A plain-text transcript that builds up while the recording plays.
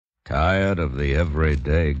Tired of the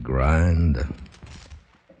everyday grind?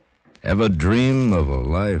 Ever dream of a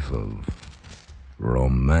life of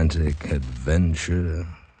romantic adventure?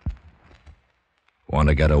 Want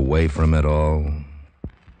to get away from it all?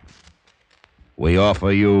 We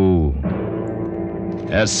offer you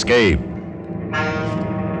Escape.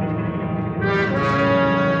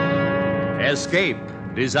 Escape,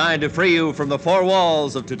 designed to free you from the four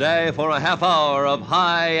walls of today for a half hour of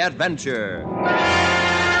high adventure.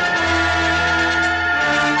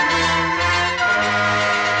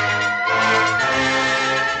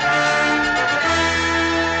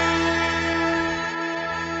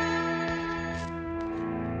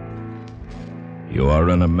 You are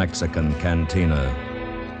in a Mexican cantina,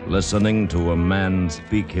 listening to a man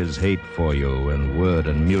speak his hate for you in word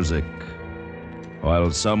and music,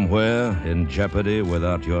 while somewhere in jeopardy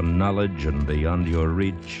without your knowledge and beyond your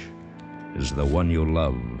reach is the one you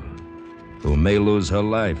love, who may lose her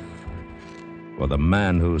life, or the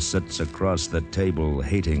man who sits across the table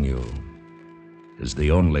hating you is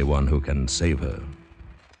the only one who can save her.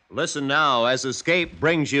 Listen now as Escape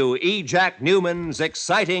brings you E. Jack Newman's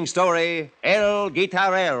exciting story, El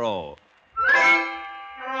Guitarrero.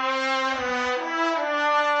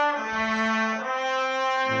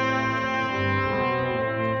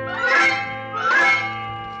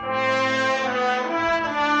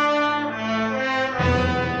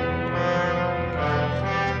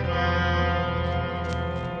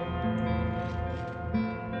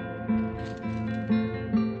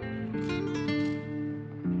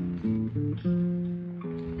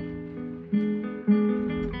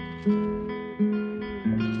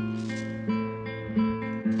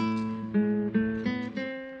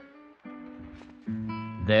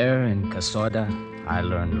 There in Casorda, I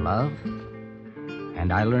learned love,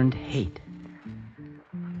 and I learned hate.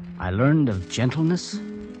 I learned of gentleness,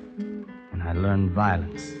 and I learned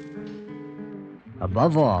violence.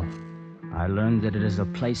 Above all, I learned that it is a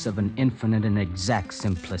place of an infinite and exact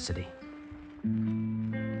simplicity.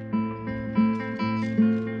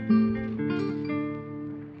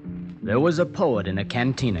 There was a poet in a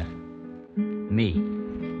cantina. Me.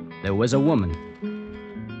 There was a woman.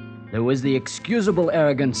 There was the excusable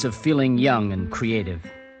arrogance of feeling young and creative.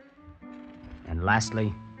 And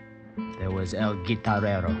lastly, there was El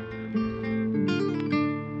Guitarrero.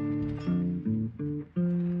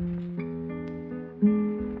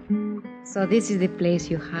 So this is the place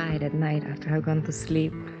you hide at night after I've gone to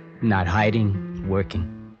sleep? Not hiding,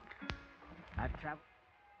 working.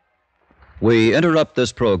 We interrupt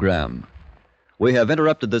this program. We have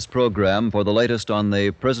interrupted this program for the latest on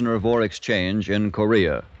the prisoner of war exchange in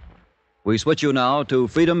Korea. We switch you now to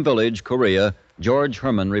Freedom Village, Korea. George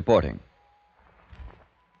Herman reporting.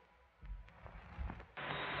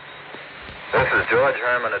 This is George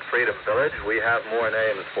Herman at Freedom Village. We have more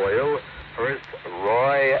names for you. First,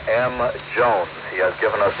 Roy M. Jones. He has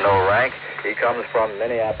given us no rank. He comes from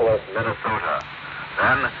Minneapolis, Minnesota.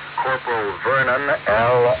 Then, Corporal Vernon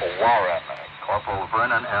L. Warren. Corporal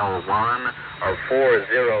Vernon L. Warren of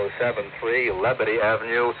 4073 Lebedy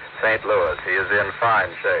Avenue, St. Louis. He is in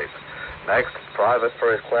fine shape. Next, Private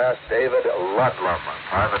First Class David Ludlam.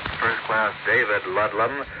 Private First Class David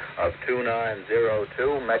Ludlam of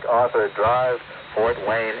 2902 MacArthur Drive, Fort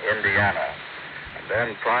Wayne, Indiana. And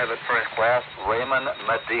then Private First Class Raymond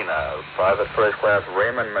Medina. Private First Class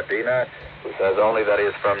Raymond Medina, who says only that he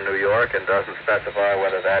is from New York and doesn't specify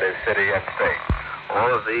whether that is city and state.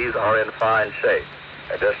 All of these are in fine shape.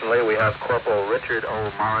 Additionally, we have Corporal Richard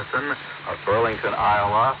O. Morrison of Burlington,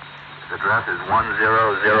 Iowa. His address is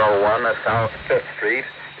 1001 South 5th Street.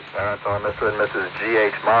 His parents are Mr. and Mrs.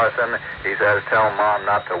 G.H. Morrison. He says, tell Mom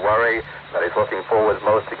not to worry, that he's looking forward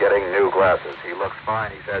most to getting new glasses. He looks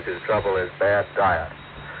fine. He says his trouble is bad diet.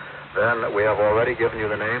 Then we have already given you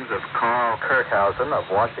the names of Carl Kirkhausen of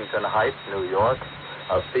Washington Heights, New York,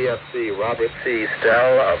 of PFC Robert C.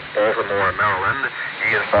 Stell of Baltimore, Maryland.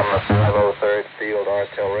 He is from the 503rd Field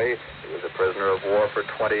Artillery. He was a prisoner of war for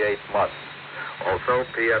 28 months. Also,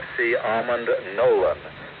 PFC Armand Nolan.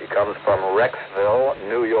 He comes from Rexville,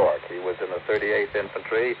 New York. He was in the 38th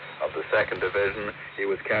Infantry of the 2nd Division. He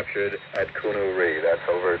was captured at Kunuri. That's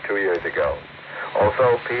over 2 years ago.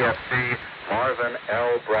 Also, PFC Marvin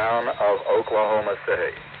L. Brown of Oklahoma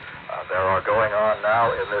City. There are going on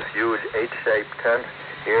now in this huge H-shaped tent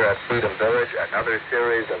here at Freedom Village another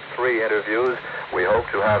series of 3 interviews. We hope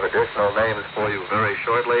to have additional names for you very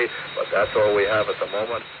shortly, but that's all we have at the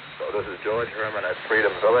moment. So this is George Herman at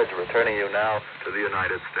Freedom Village, returning you now to the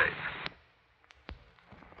United States.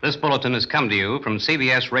 This bulletin has come to you from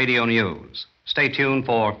CBS Radio News. Stay tuned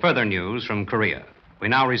for further news from Korea. We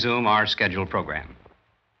now resume our scheduled program.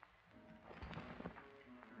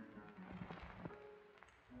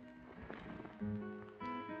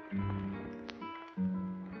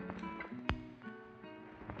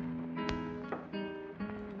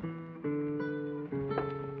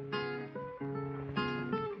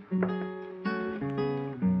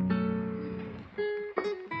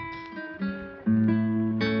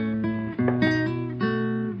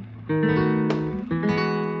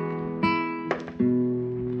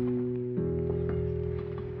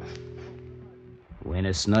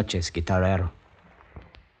 Buenas noches, guitarrero.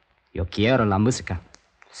 Yo quiero la música.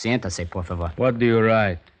 Siéntase, por favor. What do you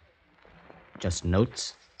write? Just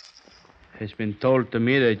notes. It's been told to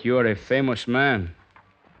me that you are a famous man.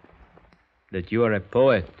 That you are a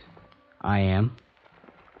poet. I am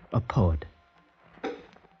a poet.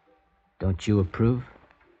 Don't you approve?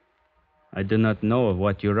 I do not know of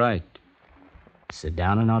what you write. Sit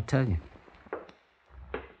down and I'll tell you.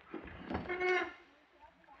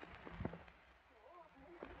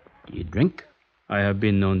 Do you drink? I have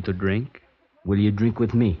been known to drink. Will you drink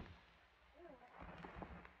with me?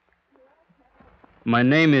 My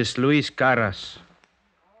name is Luis Carras.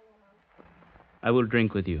 I will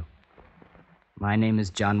drink with you. My name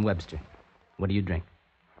is John Webster. What do you drink?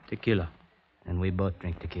 Tequila. And we both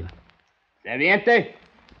drink tequila. Serviente?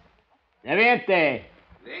 Serviente?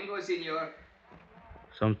 Vengo, senor.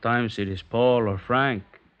 Sometimes it is Paul or Frank,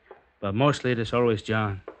 but mostly it is always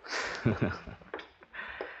John.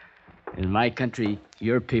 In my country,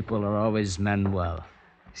 your people are always Manuel.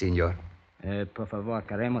 Senor. Por favor,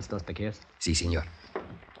 queremos dos tequilas. Sí, senor.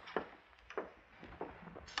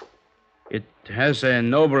 It has a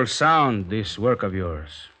noble sound, this work of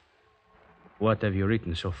yours. What have you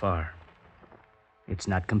written so far? It's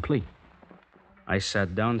not complete. I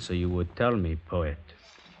sat down so you would tell me, poet.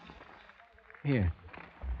 Here,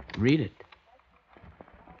 read it.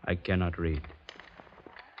 I cannot read.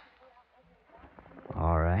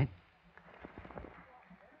 All right.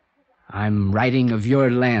 I'm writing of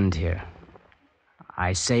your land here.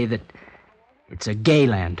 I say that it's a gay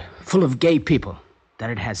land, full of gay people, that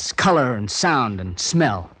it has color and sound and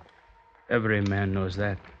smell. Every man knows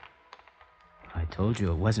that. I told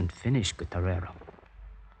you it wasn't finished, Guitarrero.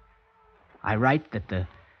 I write that the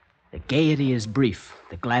gaiety is brief,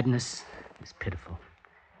 the gladness is pitiful.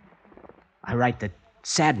 I write that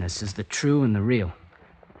sadness is the true and the real.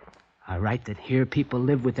 I write that here people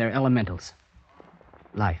live with their elementals,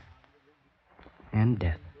 life and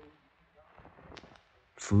death,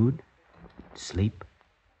 food, sleep,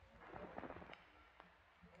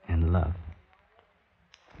 and love.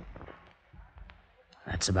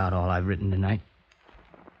 That's about all I've written tonight.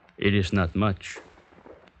 It is not much.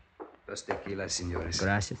 Dos tequilas, senores.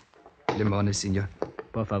 Gracias. Limones, senor.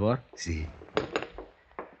 Por favor. Sí.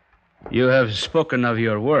 You have spoken of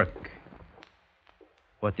your work.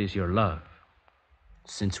 What is your love?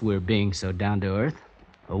 Since we're being so down to earth,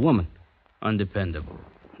 a woman. Undependable.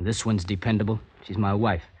 This one's dependable. She's my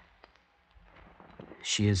wife.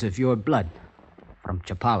 She is of your blood, from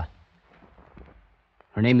Chapala.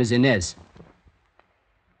 Her name is Inez.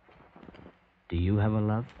 Do you have a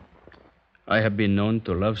love? I have been known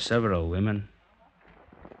to love several women.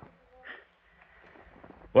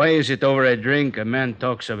 Why is it over a drink a man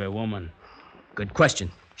talks of a woman? Good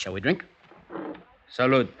question. Shall we drink?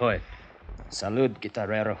 Salud, poet. Salud,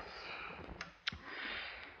 guitarrero.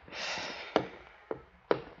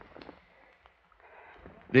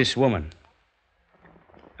 This woman,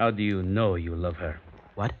 how do you know you love her?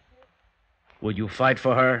 What? Would you fight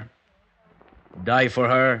for her? Die for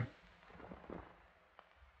her?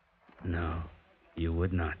 No, you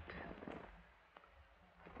would not.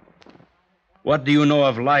 What do you know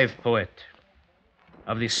of life, poet?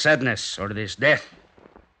 Of this sadness or this death?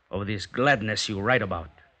 Of this gladness you write about?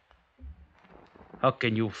 How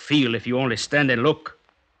can you feel if you only stand and look?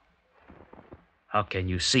 How can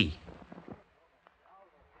you see?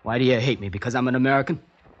 Why do you hate me? Because I'm an American?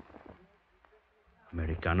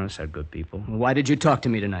 Americanos are good people. Why did you talk to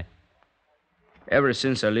me tonight? Ever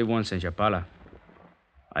since I lived once in Chapala,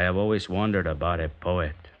 I have always wondered about a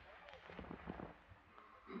poet.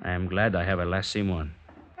 I am glad I have at last seen one.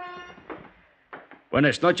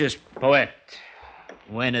 Buenas noches, poet.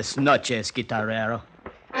 Buenas noches, guitarrero.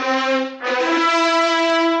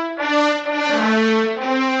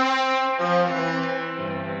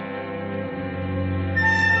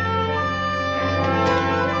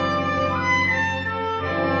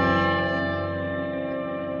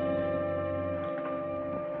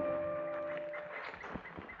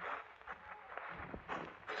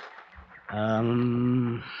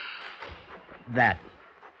 That.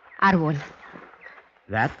 Árbol.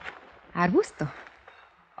 That? Arbusto.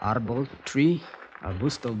 Arbol, tree,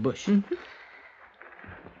 arbusto, bush. Mm-hmm.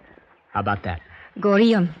 How about that?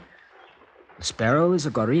 Gorillon. A sparrow is a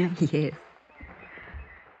gorilla? Yes.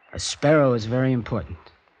 A sparrow is very important.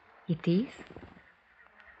 It is?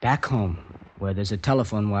 Back home, where there's a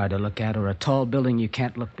telephone wire to look at or a tall building you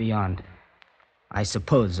can't look beyond, I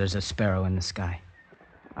suppose there's a sparrow in the sky.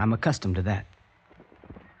 I'm accustomed to that.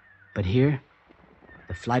 But here,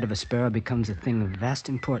 the flight of a sparrow becomes a thing of vast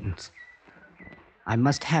importance. I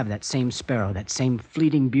must have that same sparrow, that same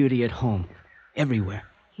fleeting beauty at home, Everywhere.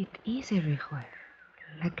 It is everywhere.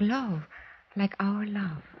 Like love. Like our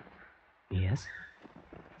love. Yes.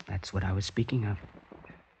 That's what I was speaking of.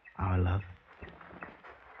 Our love.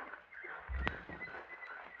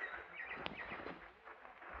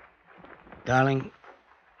 Darling,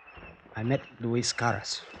 I met Luis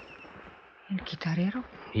Caras. El Guitarrero?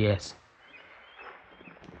 Yes.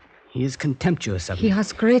 He is contemptuous of He me.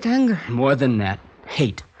 has great anger. More than that,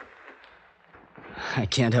 hate. I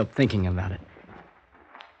can't help thinking about it.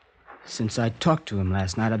 Since I talked to him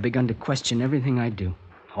last night, I've begun to question everything I do.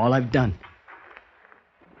 All I've done.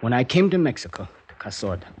 When I came to Mexico, to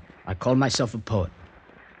Casorda, I called myself a poet.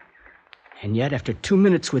 And yet, after 2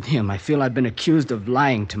 minutes with him, I feel I've been accused of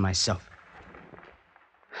lying to myself.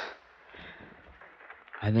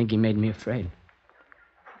 I think he made me afraid.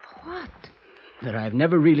 What? That I've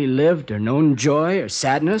never really lived or known joy or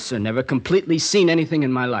sadness or never completely seen anything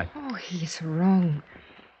in my life. Oh, he's wrong.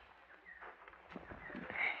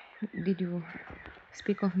 Did you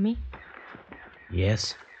speak of me?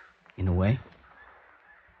 Yes, in a way.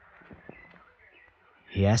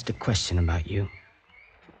 He asked a question about you.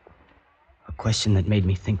 A question that made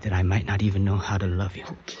me think that I might not even know how to love you.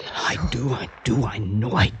 I do, I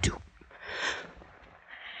know I do.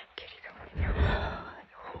 I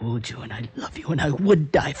hold you and I love you and I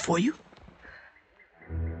would die for you.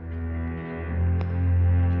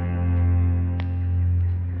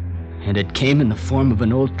 And it came in the form of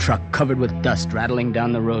an old truck covered with dust rattling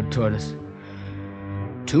down the road toward us.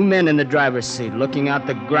 2 men in the driver's seat looking out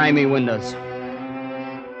the grimy windows.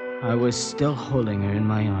 I was still holding her in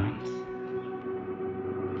my arms.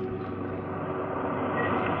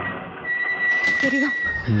 Querido.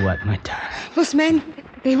 What, my darling? Those men,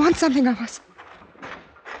 they want something of us.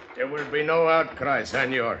 There will be no outcry,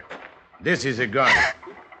 senor. This is a gun.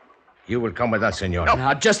 You will come with us, senor. No.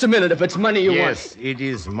 Now, just a minute, if it's money you want. Yes, it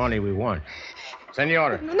is money we want.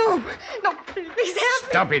 Senor. No, please help me.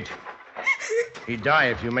 Stop it. He'd die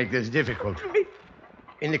if you make this difficult.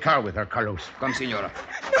 In the car with her, Carlos. Come, senora.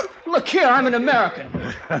 Look here, I'm an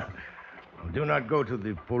American. Do not go to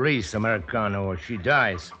the police, Americano, or she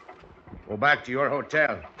dies. Go back to your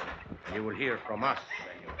hotel. You will hear from us,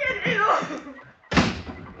 senor.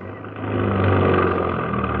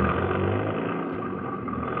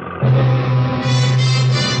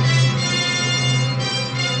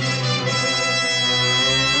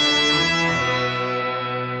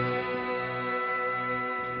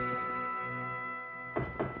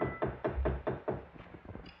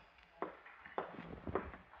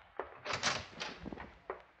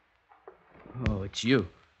 Oh, it's you.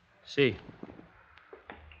 See.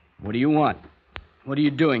 What do you want? What are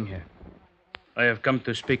you doing here? I have come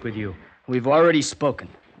to speak with you. We've already spoken.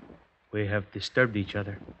 We have disturbed each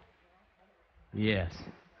other. Yes.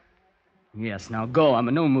 Yes, now go. I'm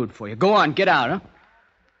in no mood for you. Go on, get out, huh?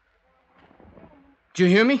 Did you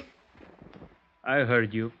hear me? I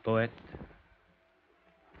heard you, poet.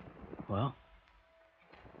 Well,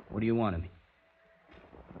 what do you want of me?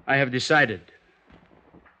 I have decided.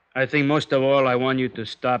 I think most of all, I want you to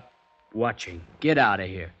stop watching. Get out of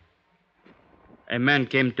here. A man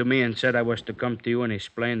came to me and said I was to come to you and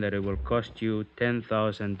explain that it will cost you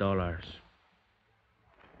 $10,000.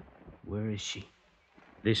 Where is she?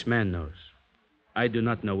 This man knows. I do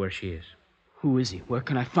not know where she is. Who is he? Where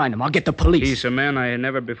can I find him? I'll get the police. He's a man I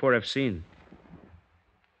never before have seen.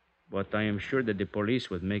 But I am sure that the police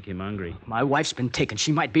would make him angry. My wife's been taken.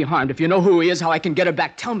 She might be harmed. If you know who he is, how I can get her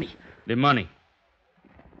back, tell me. The money.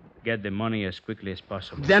 Get the money as quickly as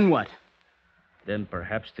possible. Then what? Then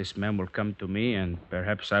perhaps this man will come to me, and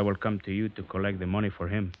perhaps I will come to you to collect the money for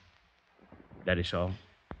him. That is all.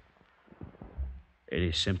 It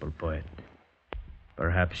is simple, poet.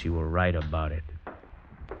 Perhaps you were right about it.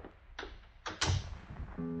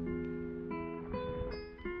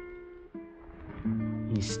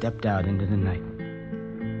 He stepped out into the night.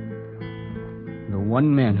 The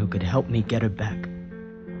one man who could help me get her back.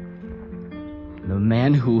 The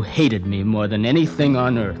man who hated me more than anything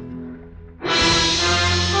on earth.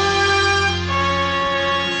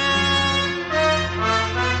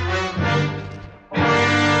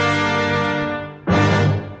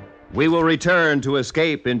 We will return to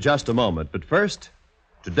Escape in just a moment, but first,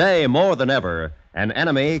 today more than ever, an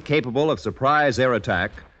enemy capable of surprise air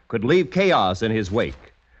attack could leave chaos in his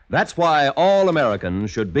wake. That's why all Americans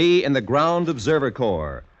should be in the Ground Observer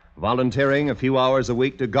Corps, volunteering a few hours a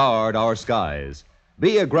week to guard our skies.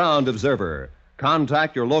 Be a ground observer.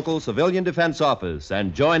 Contact your local civilian defense office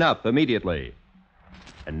and join up immediately.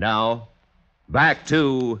 And now, back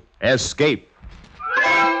to Escape.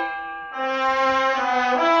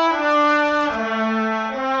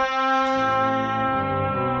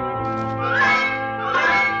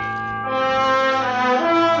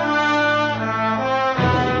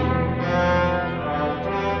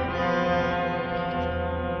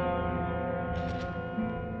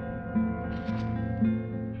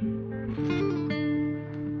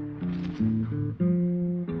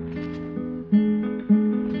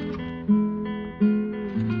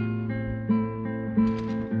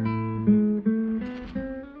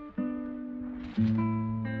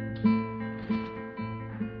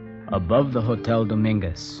 Above the Hotel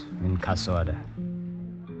Dominguez in Casorda,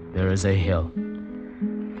 there is a hill.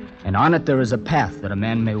 And on it there is a path that a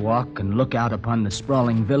man may walk and look out upon the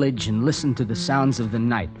sprawling village and listen to the sounds of the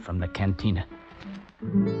night from the cantina.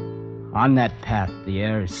 On that path, the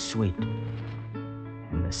air is sweet,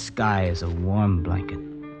 and the sky is a warm blanket.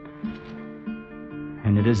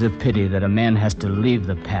 And it is a pity that a man has to leave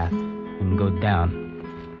the path and go down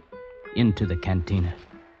into the cantina.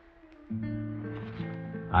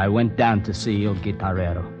 I went down to see El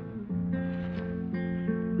Guitarrero.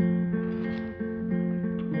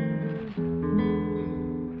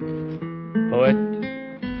 Poet?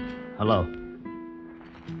 Hello.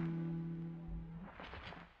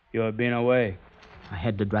 You have been away. I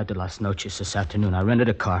had to drive to Las Noches this afternoon. I rented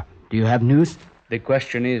a car. Do you have news? The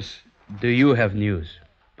question is, do you have news,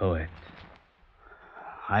 Poet?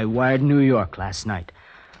 I wired New York last night.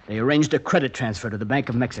 They arranged a credit transfer to the Bank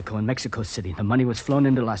of Mexico in Mexico City. The money was flown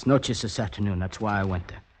into Las Noches this afternoon. That's why I went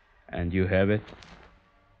there. And you have it?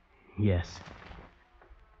 Yes.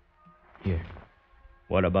 Here.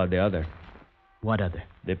 What about the other? What other?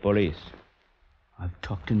 The police. I've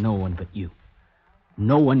talked to no one but you.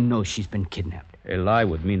 No one knows she's been kidnapped. A lie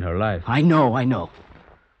would mean her life. I know.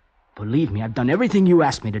 Believe me, I've done everything you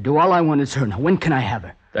asked me to do. All I want is her. Now, when can I have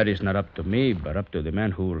her? That is not up to me, but up to the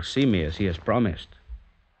man who will see me as he has promised.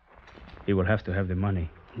 He will have to have the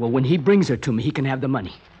money. Well, when he brings her to me, he can have the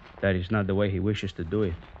money. That is not the way he wishes to do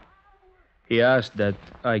it. He asked that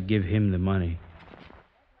I give him the money.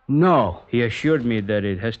 No. He assured me that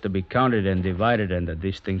it has to be counted and divided and that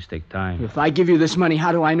these things take time. If I give you this money,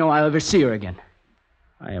 how do I know I'll ever see her again?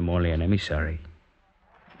 I am only an emissary.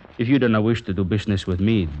 If you do not wish to do business with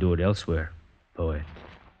me, do it elsewhere, Poet.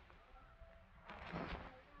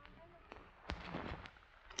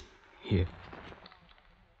 Here.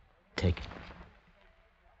 Take it.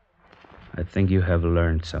 I think you have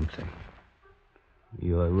learned something.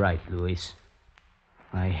 You are right, Luis.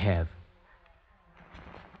 I have.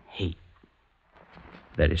 Hate.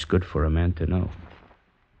 That is good for a man to know.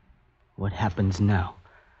 What happens now?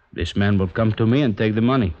 This man will come to me and take the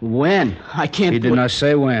money. When? I can't... He did not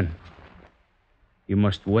say when. You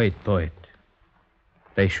must wait, Poet.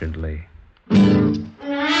 Patiently.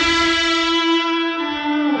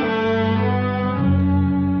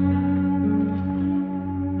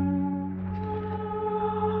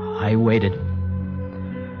 I waited.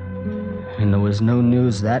 And there was no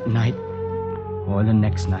news that night or the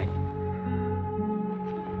next night.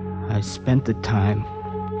 I spent the time,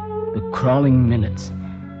 the crawling minutes,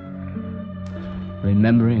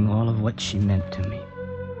 remembering all of what she meant to me,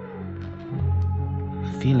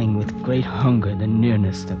 feeling with great hunger the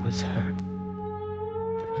nearness that was her.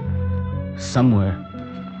 Somewhere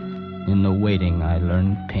in the waiting, I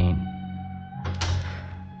learned pain.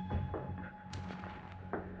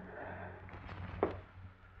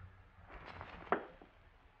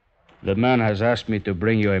 The man has asked me to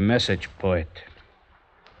bring you a message, Poet.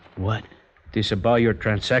 What? It is about your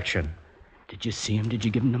transaction. Did you see him? Did you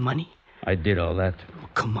give him the money? I did all that. Oh,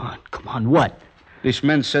 come on. What? This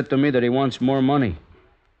man said to me that he wants more money.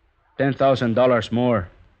 $10,000 more.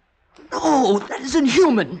 No, that is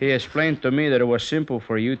inhuman. He explained to me that it was simple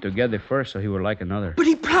for you to get the first so he would like another. But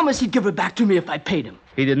he promised he'd give her back to me if I paid him.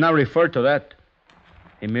 He did not refer to that.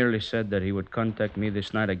 He merely said that he would contact me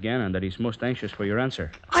this night again and that he's most anxious for your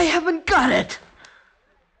answer. I haven't got it.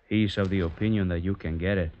 He's of the opinion that you can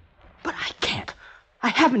get it. But I can't. I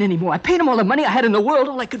haven't anymore. I paid him all the money I had in the world,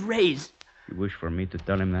 all I could raise. You wish for me to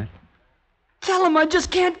tell him that? Tell him I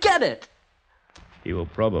just can't get it. He will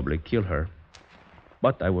probably kill her.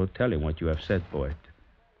 But I will tell him what you have said, Poet.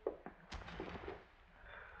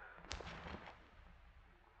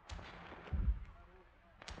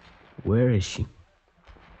 Where is she?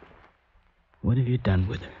 What have you done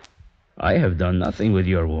with her? I have done nothing with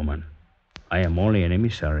your woman. I am only an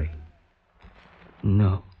emissary.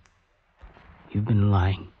 No. You've been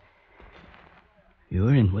lying.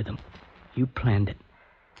 You're in with him. You planned it.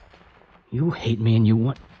 You hate me and you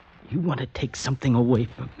want to take something away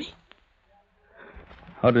from me.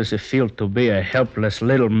 How does it feel to be a helpless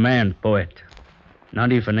little man, Poet?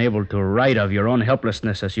 Not even able to write of your own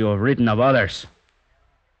helplessness as you have written of others.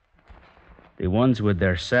 The ones with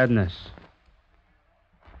their sadness.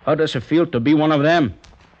 How does it feel to be one of them?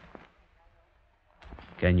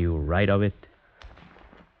 Can you write of it?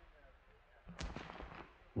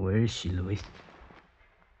 Where is she, Luis?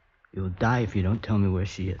 You'll die if you don't tell me where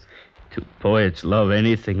she is. Do poets love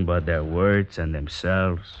anything but their words and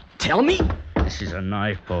themselves? Tell me? This is a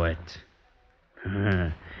knife, Poet.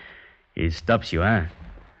 It stops you, huh?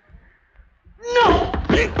 No!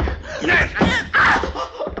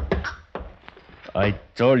 I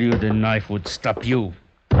told you the knife would stop you.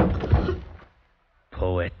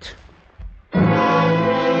 Poet.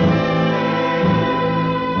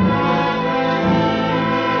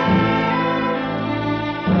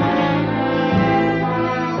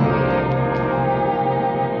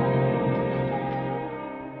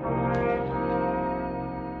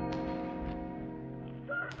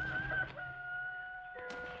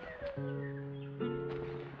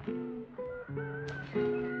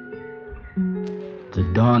 The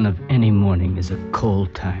dawn of any morning is a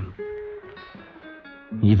cold time,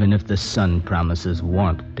 even if the sun promises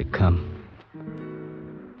warmth to come.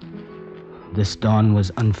 This dawn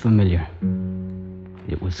was unfamiliar.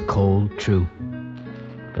 It was cold, true,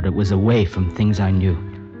 but it was away from things I knew.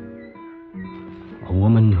 A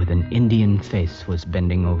woman with an Indian face was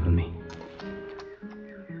bending over me.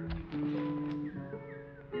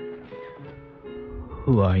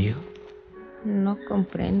 Who are you? No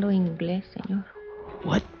comprendo inglés, señor.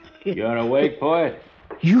 What? You're awake, poet?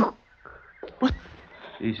 You? What?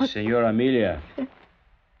 This is Senora Amelia.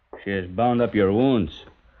 She has bound up your wounds.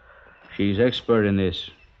 She's expert in this.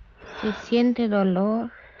 ¿Se siente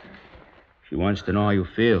dolor? She wants to know how you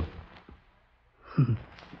feel.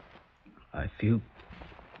 I feel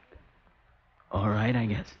all right, I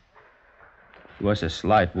guess. It was a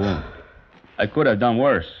slight wound. I could have done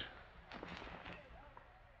worse.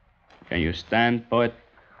 Can you stand, poet?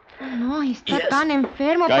 No, está tan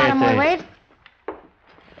enfermo para Cállate.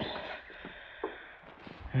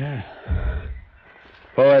 mover.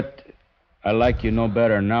 Poet, I like you no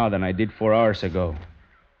better now than I did 4 hours ago.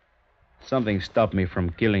 Something stopped me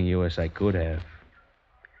from killing you as I could have.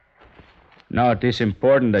 Now it is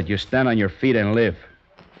important that you stand on your feet and live.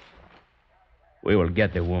 We will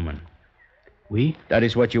get the woman. We? That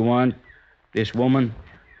is what you want? This woman?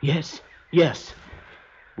 Yes, yes.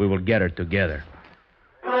 We will get her together.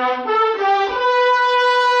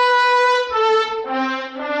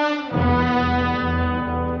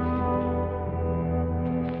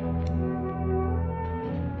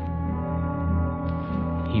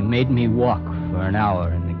 He made me walk for an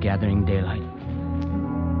hour in the gathering daylight.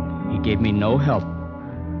 He gave me no help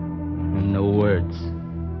and no words,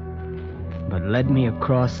 but led me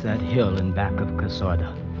across that hill in back of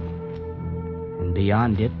Casorda, and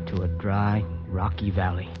beyond it to a dry, rocky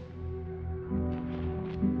valley.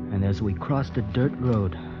 And as we crossed a dirt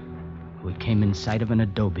road, we came in sight of an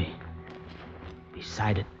adobe.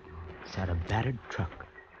 Beside it sat a battered truck.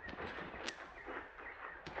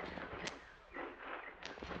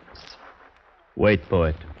 Wait,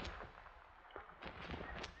 poet.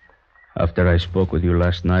 After I spoke with you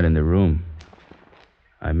last night in the room,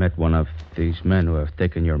 I met one of these men who have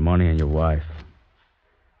taken your money and your wife.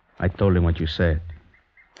 I told him what you said.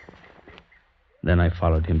 Then I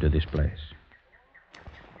followed him to this place.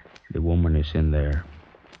 The woman is in there.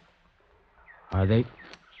 Are they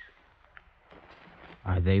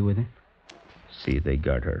with him? See, they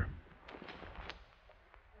got her.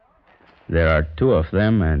 There are 2 of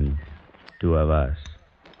them and 2 of us.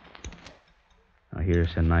 Now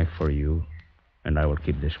here's a knife for you, and I will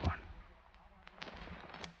keep this one.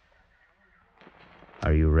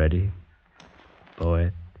 Are you ready,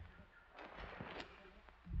 poet?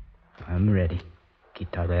 I'm ready,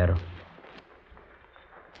 Guitarrero.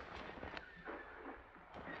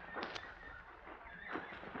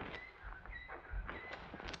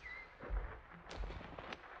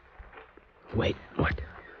 Wait. What?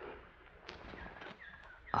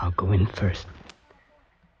 I'll go in first.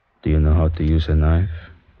 Do you know how to use a knife?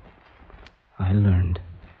 I learned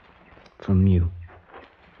from you.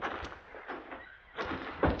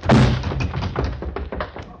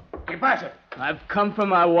 ¿Qué pasa? I've come for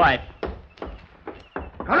my wife.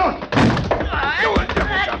 ¡Cabrón!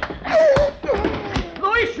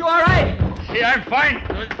 Luis, you all right? Yeah, I'm fine.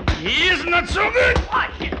 He is not so good.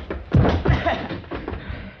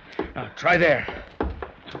 Now, try there.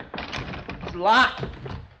 It's locked.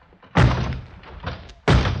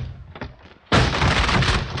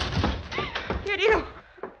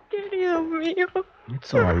 Querido mío.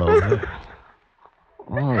 It's all over.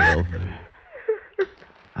 All over.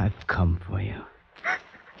 I've come for you.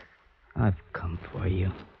 I've come for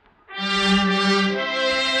you.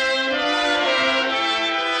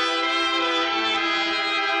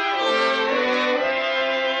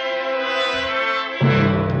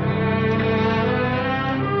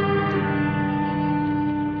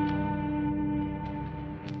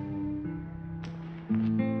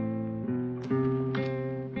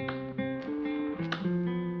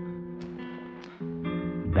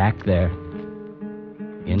 Back there,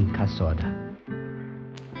 in Casorda,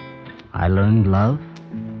 I learned love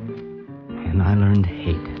and I learned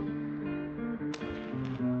hate.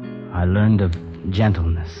 I learned of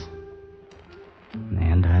gentleness.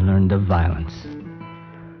 And I learned of violence.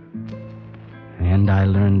 And I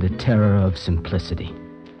learned the terror of simplicity.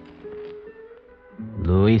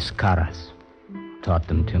 Luis Caras taught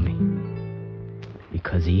them to me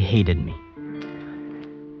because he hated me.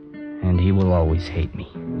 And he will always hate me.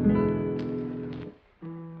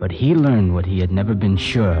 But he learned what he had never been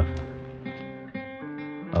sure of.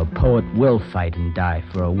 A poet will fight and die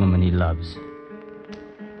for a woman he loves.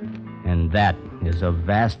 And that is of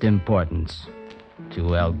vast importance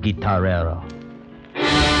to El Guitarrero.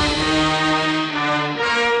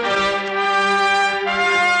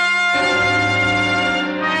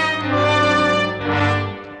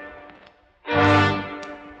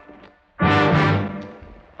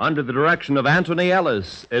 Under the direction of Anthony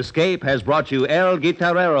Ellis, Escape has brought you El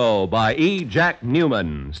Guitarrero by E. Jack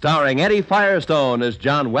Newman, starring Eddie Firestone as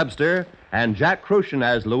John Webster and Jack Crucian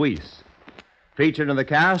as Luis. Featured in the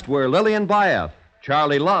cast were Lillian Baeff,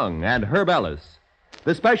 Charlie Lung, and Herb Ellis.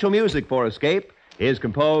 The special music for Escape is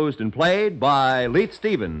composed and played by Leith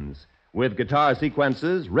Stevens, with guitar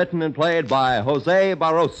sequences written and played by Jose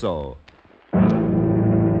Barroso.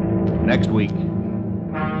 Next week.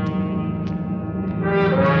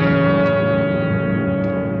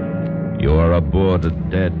 You are aboard a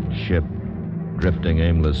dead ship, drifting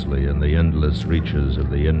aimlessly in the endless reaches of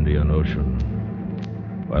the Indian Ocean,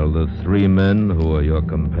 while the three men who are your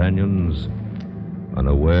companions,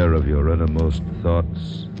 unaware of your innermost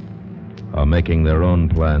thoughts, are making their own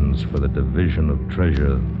plans for the division of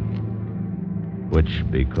treasure, which,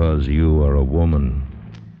 because you are a woman,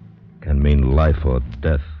 can mean life or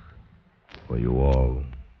death for you all.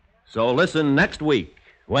 So listen next week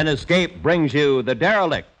when Escape brings you The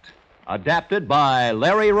Derelict, adapted by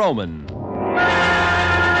Larry Roman.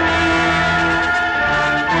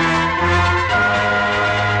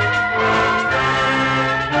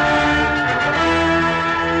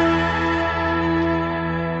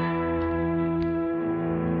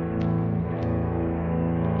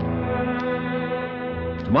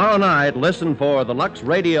 Tomorrow night, listen for the Lux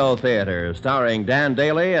Radio Theater, starring Dan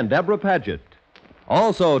Daly and Deborah Paget.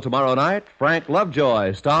 Also tomorrow night, Frank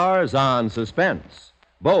Lovejoy stars on Suspense,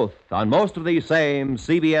 both on most of these same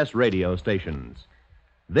CBS radio stations.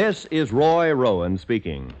 This is Roy Rowan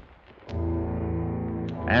speaking.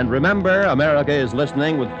 And remember, America is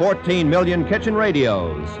listening with 14 million kitchen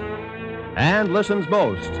radios and listens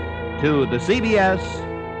most to the CBS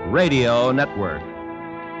Radio Network.